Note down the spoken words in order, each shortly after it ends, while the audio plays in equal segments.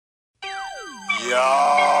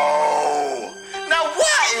Yo! Now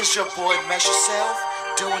why is your boy MessYourself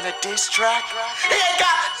doing a diss track? He ain't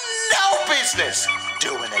got no business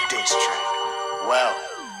doing a diss track. Well,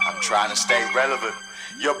 I'm trying to stay relevant.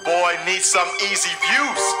 Your boy needs some easy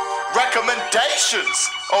views, recommendations,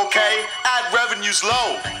 okay? Ad revenue's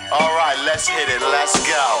low. All right, let's hit it, let's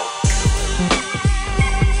go.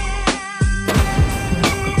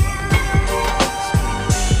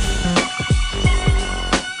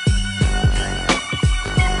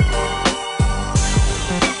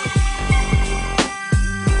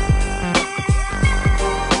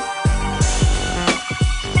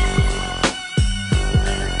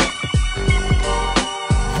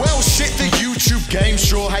 Game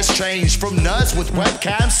sure has changed from nerds with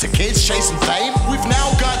webcams to kids chasing fame. We've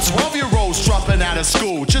now got 12-year-olds dropping out of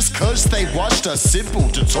school just cause they watched a simple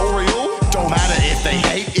tutorial. Don't matter if they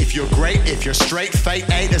hate, if you're great, if you're straight, fate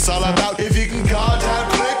ain't. It's all about if you can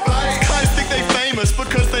goddamn clickbait. Guys think they famous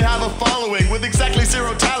because they have a following with exactly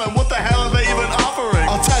zero talent. What the hell are they even offering?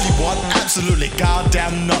 I'll tell you what, absolutely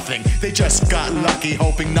goddamn nothing. They just got lucky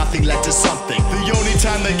hoping nothing led to something. The only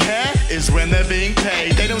time they care is when they're being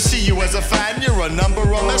paid. They don't see you as a fan, you're a number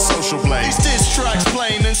on their social blade. These diss tracks,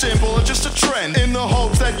 plain and simple, are just a trend, in the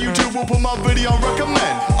hopes that YouTube will put my video on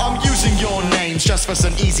recommend. I'm using your names just for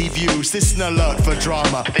some easy views. This is an alert for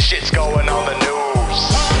drama. This shit's going on the news.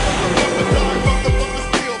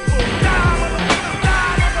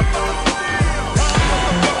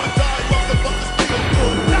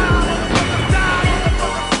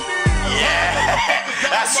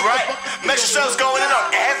 That's right, MessYourself's going in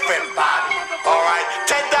on everybody. Alright,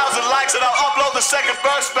 10,000 likes and I'll upload the second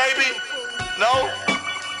verse, baby. No?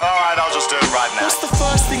 Alright, I'll just do it right now. What's the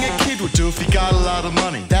first thing a kid would do if he got a lot of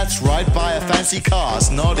money? That's right, buy a fancy car. It's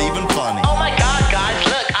not even funny. Oh my god, guys,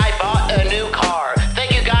 look, I bought a new car.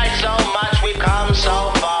 Thank you guys so much, we've come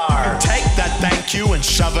so far. Take that thank you and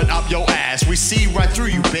shove it up your ass. We see right through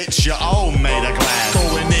you, bitch, you're all made of glass.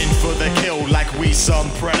 Going in for the kill like we some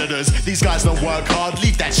predators. These guys don't work hard,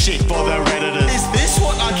 leave that shit for their editors. Is this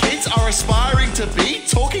what our kids are aspiring to be?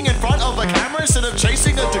 Talking in front of a camera instead of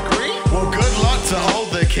chasing a degree? Well, good luck to all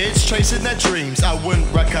the kids chasing their dreams. I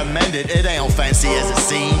wouldn't recommend it, it ain't all fancy as it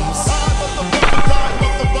seems.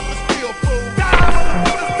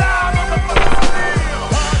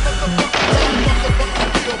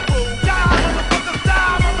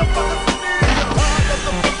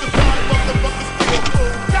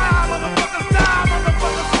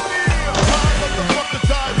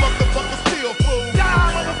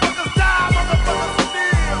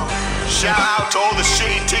 Shout out to all the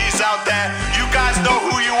shitty tees out there. You guys know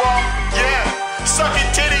who you are? Yeah, sucking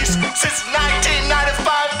titties since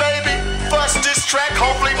 1995, baby. First diss track,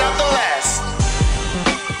 hopefully not the last.